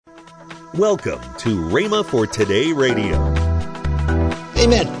Welcome to Rhema for Today Radio.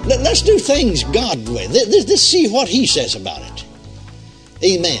 Amen. Let's do things God's way. Let's see what He says about it.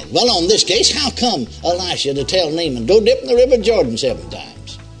 Amen. Well, on this case, how come Elisha to tell Naaman, go dip in the river Jordan 7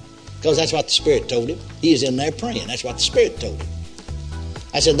 times? Because that's what the Spirit told him. He is in there praying. That's what the Spirit told him.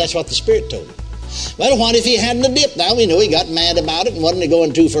 I said, that's what the Spirit told him. Well, what if he hadn't a dip? Now, we know he got mad about it and wasn't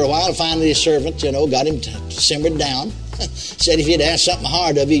going to for a while. Finally, his servant, got him simmered down. Said if he'd asked something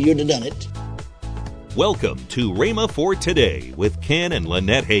hard of you, you'd have done it. Welcome to Rhema for Today with Ken and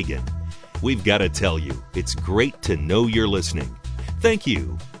Lynette Hagin. We've got to tell you, it's great to know you're listening. Thank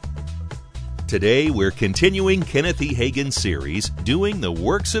you. Today, we're continuing Kenneth E. Hagin's series, Doing the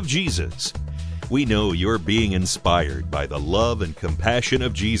Works of Jesus. We know you're being inspired by the love and compassion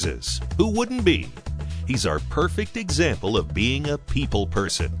of Jesus. Who wouldn't be? He's our perfect example of being a people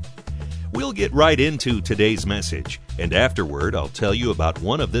person. We'll get right into today's message, and afterward I'll tell you about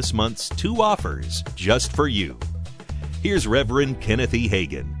one of this month's 2 offers just for you. Here's Reverend Kenneth E.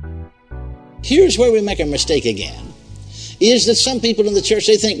 Hagin. Here's where we make a mistake again, is that some people in the church,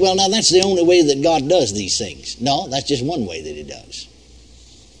 they think, well, now that's the only way that God does these things. No, that's just one way that He does.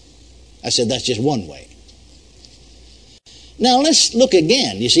 I said that's just one way. Now let's look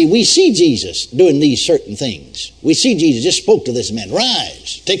again. You see, we see Jesus doing these certain things. We see Jesus just spoke to this man,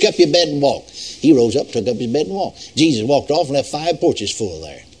 rise, take up your bed and walk. He rose up, took up his bed and walked. Jesus walked off and left 5 porches full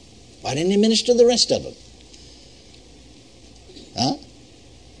there. Why didn't He minister to the rest of them? Huh?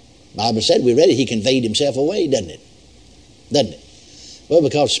 Bible said, we read it, He conveyed Himself away, doesn't it? Doesn't it? Well,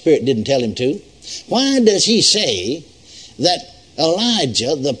 because the Spirit didn't tell Him to. Why does He say that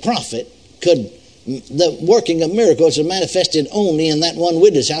Elijah, the prophet, the working of miracles are manifested only in that one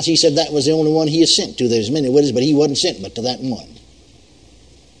widow's house? He said that was the only one He is sent to. There's many widows, but He wasn't sent but to that one.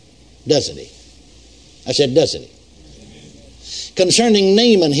 Doesn't He? I said, doesn't He? Concerning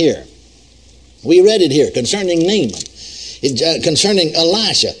Naaman here, we read it here, concerning Naaman, concerning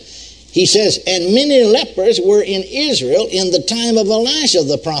Elisha, he says, and many lepers were in Israel in the time of Elisha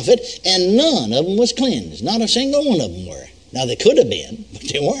the prophet, and none of them was cleansed. Not a single one of them were. Now they could have been, but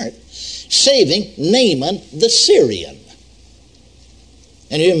they weren't. Saving Naaman the Syrian.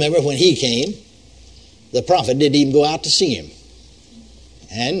 And you remember when he came, the prophet didn't even go out to see him.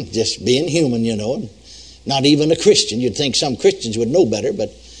 And just being human, not even a Christian. You'd think some Christians would know better, but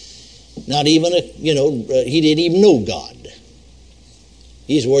not even he didn't even know God.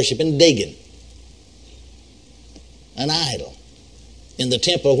 He's worshiping Dagon, an idol. In the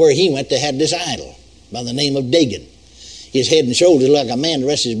temple where he went, they had this idol by the name of Dagon. His head and shoulders like a man, the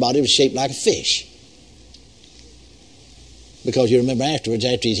rest of his body was shaped like a fish. Because you remember afterwards,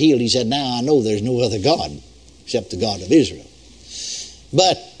 after he's healed, he said, now I know there's no other God except the God of Israel.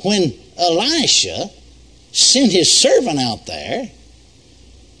 But when Elisha sent his servant out there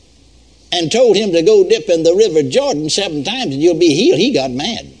and told him to go dip in the river Jordan 7 times and you'll be healed, he got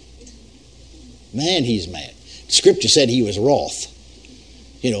mad. Man, he's mad. The scripture said he was wroth.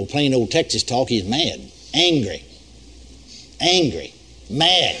 Plain old Texas talk, he's mad. Angry.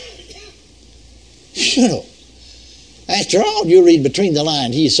 Mad. After all, you read between the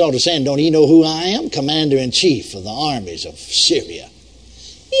lines, he sort of saying, don't he know who I am? Commander-in-chief of the armies of Syria.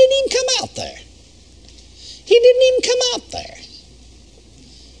 He didn't even come out there.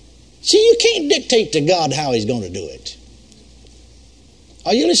 See, you can't dictate to God how He's going to do it.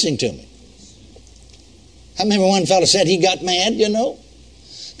 Are you listening to me? I remember one fellow said he got mad,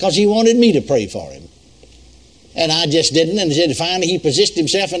 because he wanted me to pray for him. And I just didn't. And finally he positioned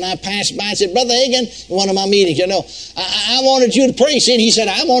himself and I passed by and said, Brother Hagin, in one of my meetings, I wanted you to pray. See, and he said,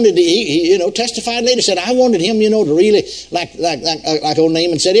 I wanted to, he testified later, said, I wanted him, to really, like old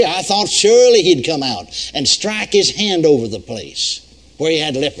Naaman said here, I thought surely he'd come out and strike his hand over the place where he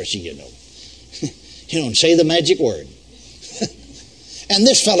had leprosy, and say the magic word. And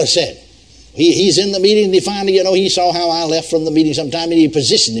this fellow said, he's in the meeting and he finally, he saw how I left from the meeting sometime and he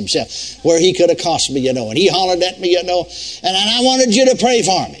positioned himself where he could accost me, and he hollered at me, and I wanted you to pray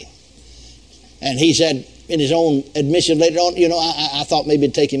for me. And he said, in his own admission later on, I thought maybe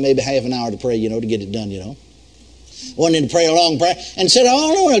it'd take him maybe half an hour to pray, to get it done, Wanted to pray a long prayer and said,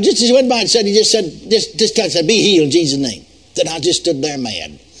 oh, no, just as he went by and said, he just said, this guy said, be healed in Jesus' name. Then I just stood there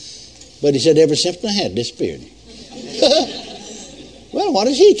mad. But he said, every symptom I had disappeared. Well, what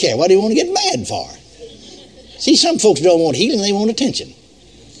does he care? What do you want to get mad for? See, some folks don't want healing, they want attention.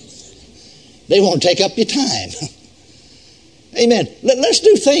 They want to take up your time. Amen. Let's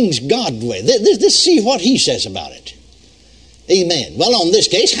do things God's way. Let's see what He says about it. Amen. Well, on this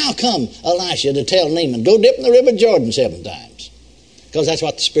case, how come Elisha to tell Naaman, go dip in the river Jordan 7 times? Because that's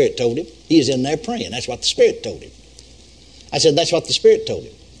what the Spirit told him. He is in there praying. That's what the Spirit told him. I said, that's what the Spirit told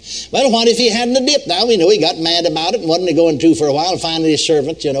him. Well, what if he hadn't a dip? Now, we know he got mad about it and wasn't going to for a while. Finally, his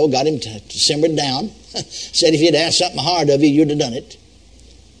servant, got him simmered down. Said if he'd asked something hard of you, you'd have done it.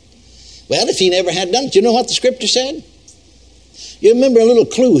 Well, if he never had done it, you know what the Scripture said? You remember a little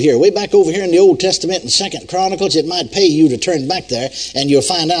clue here, way back over here in the Old Testament in 2 Chronicles. It might pay you to turn back there, and you'll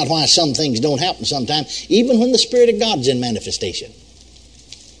find out why some things don't happen sometimes, even when the Spirit of God's in manifestation.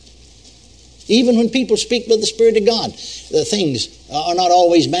 Even when people speak with the Spirit of God, the things are not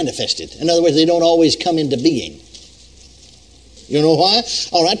always manifested. In other words, they don't always come into being. You know why?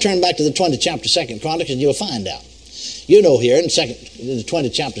 All right, turn back to the 20th chapter, 2 Chronicles, and you'll find out. You know here in the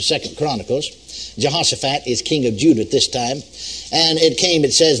 20th chapter, 2 Chronicles, Jehoshaphat is king of Judah at this time. And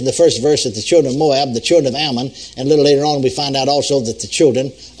it says in the first verse that the children of Moab, the children of Ammon, and a little later on we find out also that the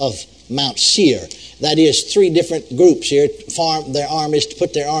children of Mount Seir. That is, 3 different groups here formed their armies,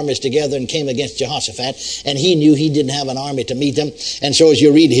 put their armies together and came against Jehoshaphat. And he knew he didn't have an army to meet them. And so as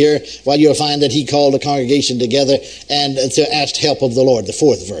you read here, well, you'll find that he called the congregation together and to ask help of the Lord, the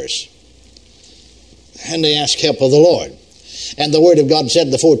 4th verse. And they asked help of the Lord. And the word of God said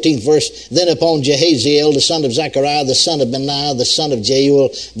in the 14th verse, Then upon Jehaziel, the son of Zechariah, the son of Benaiah, the son of Jeuel,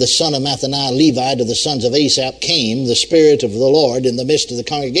 the son of Mathaniah, Levite of the sons of Asaph, came the Spirit of the Lord in the midst of the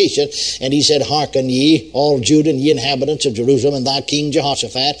congregation. And he said, Hearken ye, all Judah, and ye inhabitants of Jerusalem, and thy king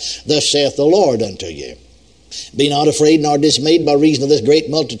Jehoshaphat, thus saith the Lord unto you. Be not afraid nor dismayed by reason of this great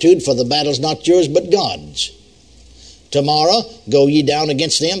multitude, for the battle is not yours but God's. Tomorrow go ye down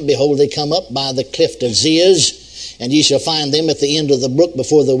against them. Behold, they come up by the cliff of Ziz, and ye shall find them at the end of the brook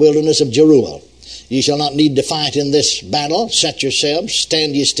before the wilderness of Jeruel. Ye shall not need to fight in this battle. Set yourselves,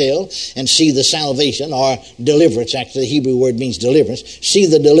 stand ye still, and see the salvation, or deliverance. Actually, the Hebrew word means deliverance. See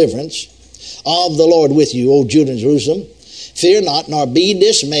the deliverance of the Lord with you, O Judah and Jerusalem. Fear not, nor be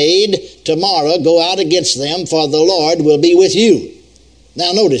dismayed. Tomorrow go out against them, for the Lord will be with you.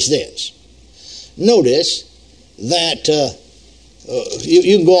 Now notice this. Notice that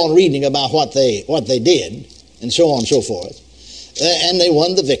you can go on reading about what they did, and so on and so forth. And they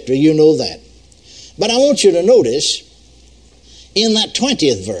won the victory, you know that. But I want you to notice, in that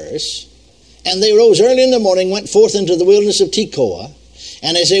 20th verse, and they rose early in the morning, went forth into the wilderness of Tekoa,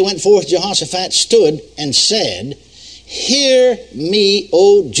 and as they went forth, Jehoshaphat stood and said, Hear me,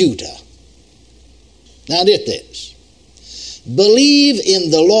 O Judah. Now get this. Believe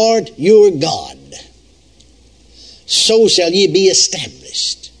in the Lord your God, so shall ye be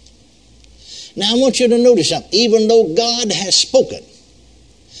established. Now I want you to notice something. Even though God has spoken,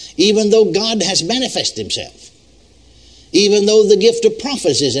 even though God has manifested himself, even though the gift of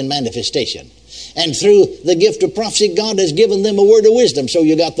prophecy is in manifestation, and through the gift of prophecy, God has given them a word of wisdom. So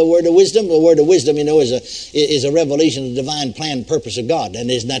you got the word of wisdom. The word of wisdom, is a revelation of the divine plan and purpose of God. And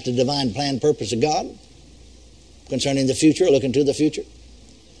isn't that the divine plan and purpose of God? Concerning the future, looking to the future.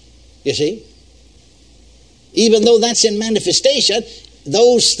 You see? Even though that's in manifestation,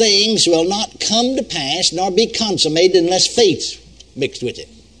 those things will not come to pass nor be consummated unless faith's mixed with it.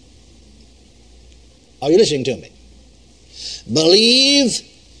 Are you listening to me? Believe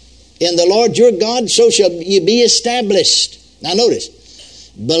in the Lord your God, so shall ye be established. Now notice,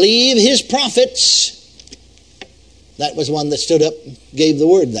 believe his prophets. That was one that stood up and gave the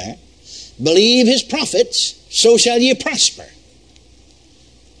word there. Believe his prophets, so shall ye prosper.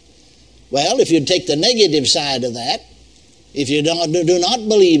 Well, if you take the negative side of that, if you do not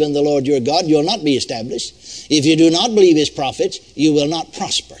believe in the Lord your God, you will not be established. If you do not believe his prophets, you will not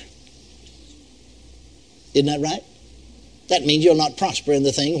prosper. Isn't that right? That means you'll not prosper in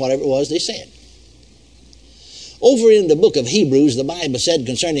the thing, whatever it was they said. Over in the book of Hebrews, the Bible said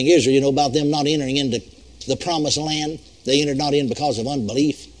concerning Israel, about them not entering into the promised land. They entered not in because of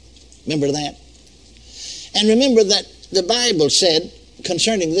unbelief. Remember that? And remember that the Bible said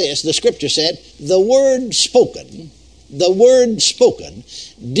concerning this, the scripture said, the word spoken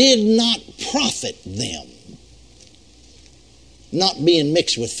did not profit them, not being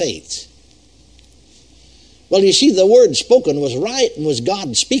mixed with faith. Well, you see, the word spoken was right and was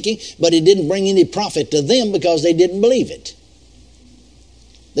God speaking, but it didn't bring any profit to them because they didn't believe it.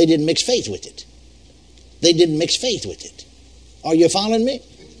 They didn't mix faith with it. They didn't mix faith with it. Are you following me?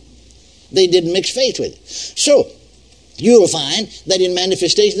 They didn't mix faith with it. So, you'll find that in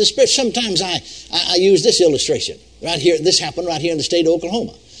manifestation of the Spirit, sometimes I use this illustration. Right here, this happened right here in the state of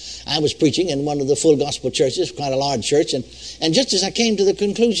Oklahoma. I was preaching in one of the full gospel churches, quite a large church, and just as I came to the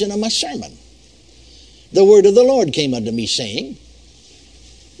conclusion of my sermon, the word of the Lord came unto me saying,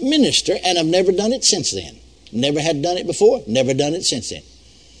 minister, and I've never done it since then. Never had done it before, never done it since then.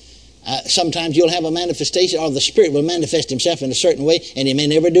 Sometimes you'll have a manifestation, or the Spirit will manifest himself in a certain way, and he may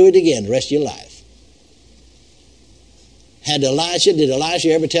never do it again the rest of your life. Did Elisha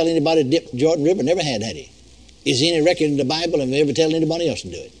ever tell anybody to dip the Jordan River? Never had he? Is there any record in the Bible of him ever telling anybody else to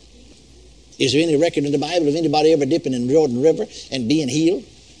do it? Is there any record in the Bible of anybody ever dipping in the Jordan River and being healed?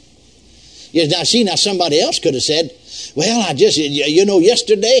 Yes, now somebody else could have said, well,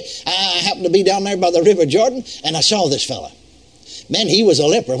 yesterday I happened to be down there by the River Jordan and I saw this fella. Man, he was a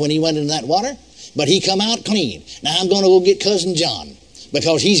leper when he went in that water, but he come out clean. Now I'm going to go get Cousin John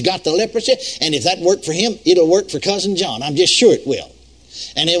because he's got the leprosy, and if that worked for him, it'll work for Cousin John. I'm just sure it will.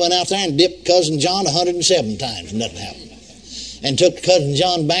 And they went out there and dipped Cousin John 107 times and nothing happened. And took Cousin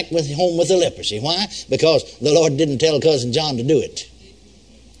John back home with the leprosy. Why? Because the Lord didn't tell Cousin John to do it.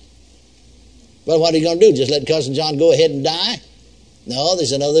 Well, what are you going to do? Just let Cousin John go ahead and die? No,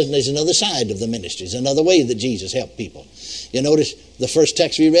 there's another side of the ministry. There's another way that Jesus helped people. You notice the first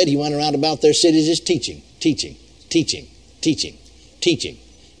text we read, he went around about their cities just teaching. What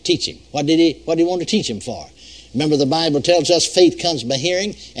did he want to teach them for? Remember, the Bible tells us faith comes by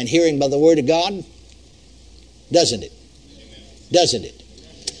hearing, and hearing by the Word of God. Doesn't it? Doesn't it?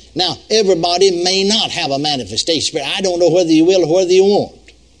 Now, everybody may not have a manifestation spirit. I don't know whether you will or whether you won't.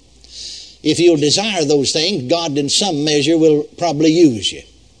 If you'll desire those things, God in some measure will probably use you.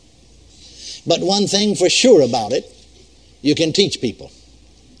 But one thing for sure about it, you can teach people.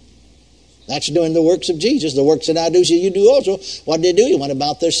 That's doing the works of Jesus. The works that I do, so you do also. What did they do? He went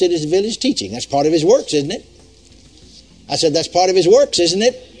about their cities and villages teaching. That's part of his works, isn't it? I said that's part of his works, isn't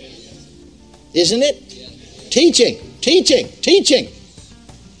it? Isn't it? Teaching.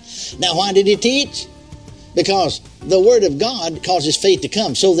 Now, why did he teach? Because the Word of God causes faith to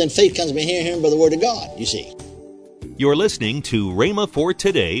come. So then faith comes by hearing by the Word of God, you see. You're listening to Rhema for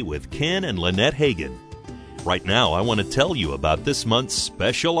Today with Ken and Lynette Hagin. Right now, I want to tell you about this month's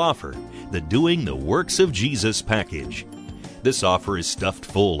special offer, the Doing the Works of Jesus package. This offer is stuffed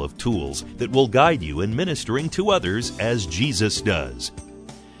full of tools that will guide you in ministering to others as Jesus does.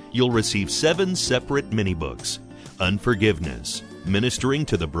 You'll receive 7 separate mini-books: Unforgiveness, Ministering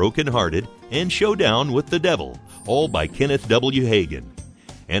to the Brokenhearted, and Showdown with the Devil, all by Kenneth W. Hagin,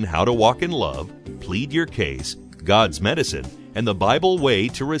 and How to Walk in Love, Plead Your Case, God's Medicine, and the Bible Way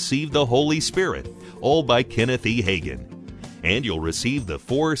to Receive the Holy Spirit, all by Kenneth E. Hagin. And you'll receive the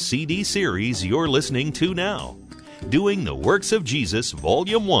 4 CD series you're listening to now, Doing the Works of Jesus,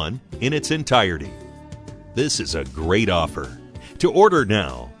 Volume 1, in its entirety. This is a great offer. To order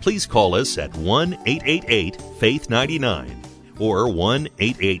now, please call us at 1-888-FAITH-99 or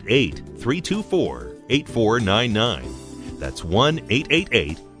 1-888-324-8499. That's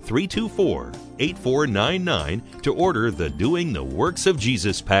 1-888-324-8499 to order the Doing the Works of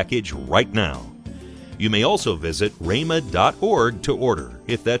Jesus package right now. You may also visit rhema.org to order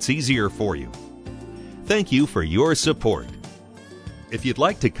if that's easier for you. Thank you for your support. If you'd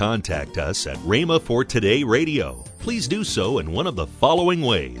like to contact us at Rhema for Today Radio, please do so in one of the following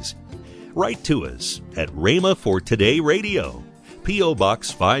ways. Write to us at Rhema for Today Radio, P.O.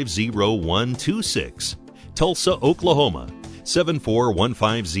 Box 50126, Tulsa, Oklahoma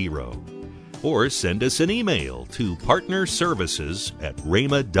 74150. Or send us an email to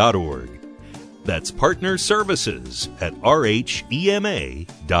partnerservices@rhema.org. That's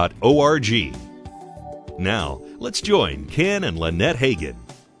partnerservices@rhema.org. Now, let's join Ken and Lynette Hagin.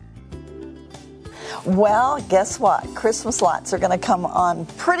 Well, guess what? Christmas lights are going to come on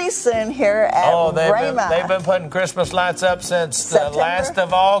pretty soon here at Rhema. They've been putting Christmas lights up since the last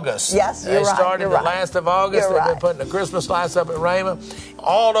of August. Yes, you're right. They started the last of August. They've been putting the Christmas lights up at Rhema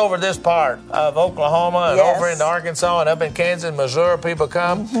all over this part of Oklahoma and over in Arkansas and up in Kansas, Missouri. People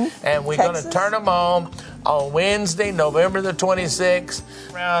come, and we're going to turn them on Wednesday, November the 26th,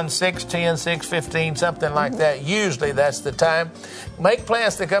 around 6:10, 6:15, something like that. Usually that's the time. Make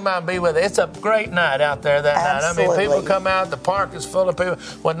plans to come out and be with us. It's a great night out there that night. I mean, people come out, the park is full of people.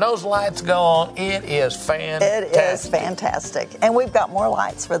 When those lights go on, it is fantastic. It is fantastic. And we've got more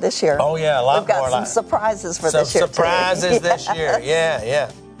lights for this year. Oh, yeah, a lot more lights. We've got some surprises for this year, Some surprises this year,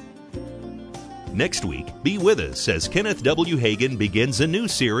 yeah. Next week, be with us as Kenneth W. Hagin begins a new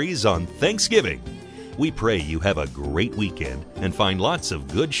series on Thanksgiving. We pray you have a great weekend and find lots of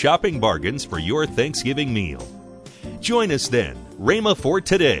good shopping bargains for your Thanksgiving meal. Join us then, Rhema for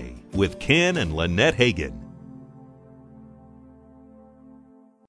Today, with Ken and Lynette Hagin.